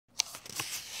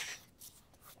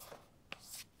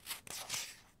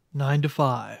9 to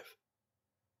 5.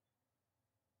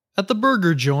 At the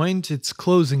burger joint, it's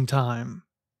closing time.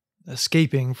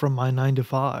 Escaping from my 9 to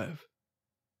 5.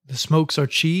 The smokes are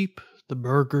cheap, the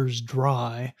burgers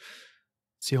dry.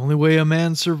 It's the only way a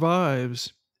man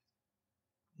survives.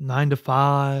 9 to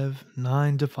 5,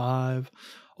 9 to 5.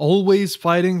 Always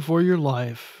fighting for your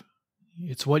life.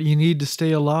 It's what you need to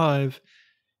stay alive.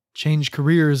 Change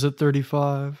careers at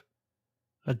 35.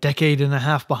 A decade and a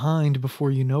half behind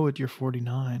before you know it, you're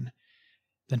 49.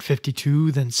 Then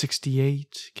 52, then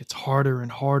 68. Gets harder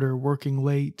and harder, working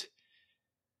late.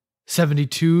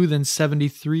 72, then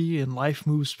 73, and life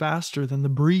moves faster than the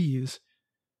breeze.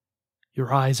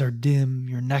 Your eyes are dim,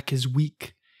 your neck is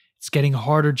weak. It's getting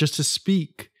harder just to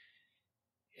speak.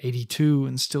 82,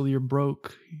 and still you're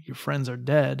broke. Your friends are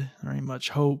dead, there ain't much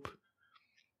hope.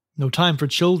 No time for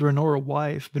children or a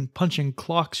wife. Been punching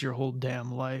clocks your whole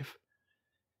damn life.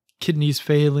 Kidneys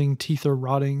failing, teeth are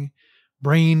rotting.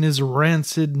 Brain is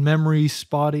rancid, memory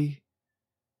spotty.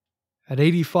 At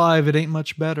 85, it ain't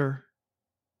much better.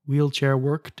 Wheelchair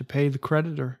work to pay the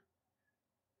creditor.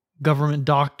 Government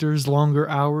doctors, longer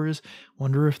hours.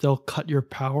 Wonder if they'll cut your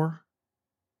power.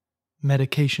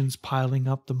 Medications piling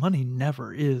up. The money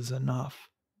never is enough.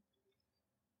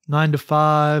 9 to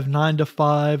 5, 9 to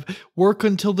 5. Work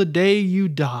until the day you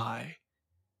die.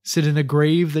 Sit in a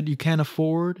grave that you can't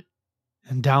afford.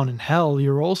 And down in hell,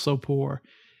 you're also poor.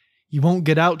 You won't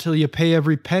get out till you pay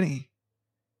every penny.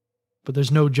 But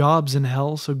there's no jobs in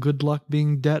hell, so good luck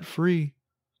being debt-free.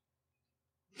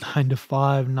 9 to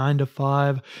 5, 9 to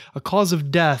 5. A cause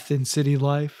of death in city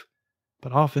life.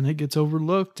 But often it gets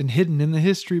overlooked and hidden in the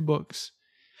history books.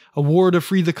 A war to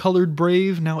free the colored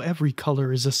brave, now every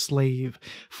color is a slave.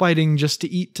 Fighting just to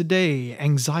eat today,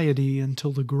 anxiety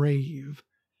until the grave.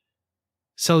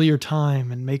 Sell your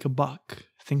time and make a buck.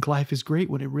 Think life is great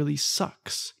when it really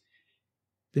sucks.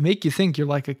 They make you think you're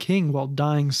like a king while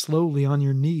dying slowly on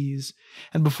your knees,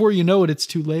 and before you know it, it's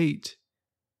too late.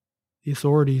 The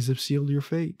authorities have sealed your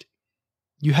fate.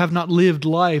 You have not lived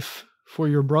life for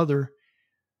your brother,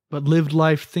 but lived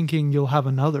life thinking you'll have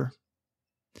another.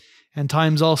 And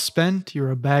time's all spent,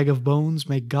 you're a bag of bones.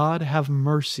 May God have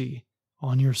mercy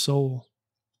on your soul.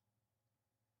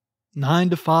 9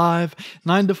 to 5,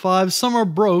 9 to 5. Some are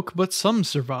broke, but some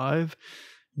survive.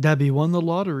 Debbie won the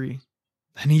lottery.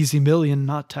 An easy million,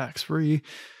 not tax-free.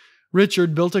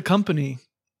 Richard built a company.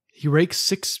 He rakes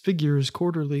 6 figures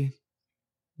quarterly.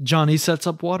 Johnny sets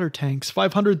up water tanks,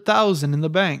 500,000 in the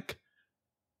bank.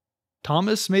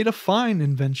 Thomas made a fine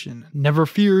invention, never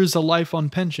fears a life on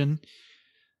pension.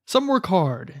 Some work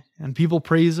hard, and people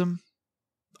praise him.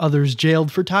 Others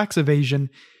jailed for tax evasion.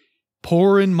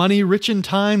 Poor in money, rich in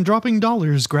time, dropping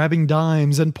dollars, grabbing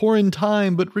dimes, and poor in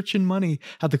time, but rich in money,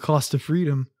 at the cost of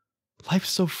freedom. Life's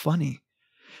so funny.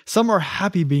 Some are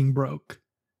happy being broke.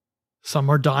 Some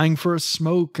are dying for a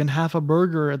smoke and half a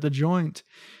burger at the joint.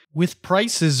 With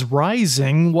prices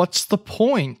rising, what's the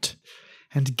point?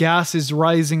 And gas is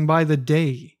rising by the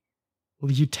day.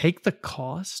 Will you take the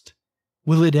cost?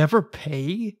 Will it ever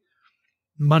pay?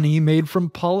 Money made from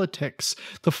politics,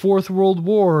 the Fourth World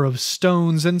War of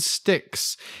stones and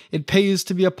sticks. It pays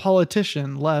to be a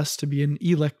politician, less to be an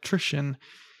electrician.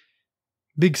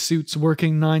 Big suits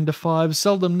working 9 to 5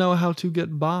 seldom know how to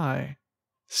get by.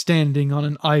 Standing on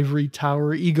an ivory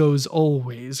tower, egos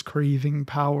always craving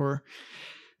power.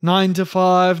 9 to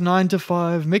 5, 9 to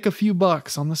 5, make a few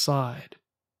bucks on the side.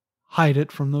 Hide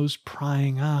it from those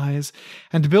prying eyes,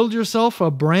 and build yourself a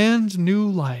brand new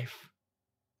life.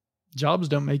 Jobs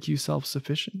don't make you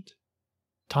self-sufficient.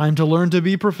 Time to learn to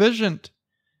be proficient.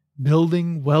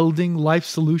 Building, welding, life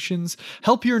solutions,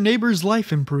 help your neighbor's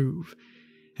life improve,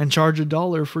 and charge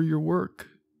 $1 for your work.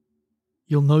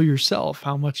 You'll know yourself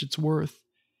how much it's worth.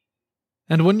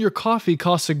 And when your coffee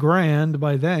costs $1,000,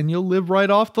 by then you'll live right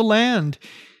off the land,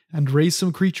 and raise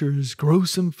some creatures, grow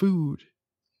some food.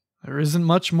 There isn't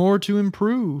much more to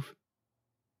improve.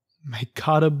 May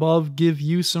God above give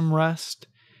you some rest,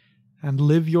 and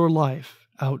live your life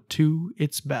out to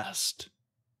its best.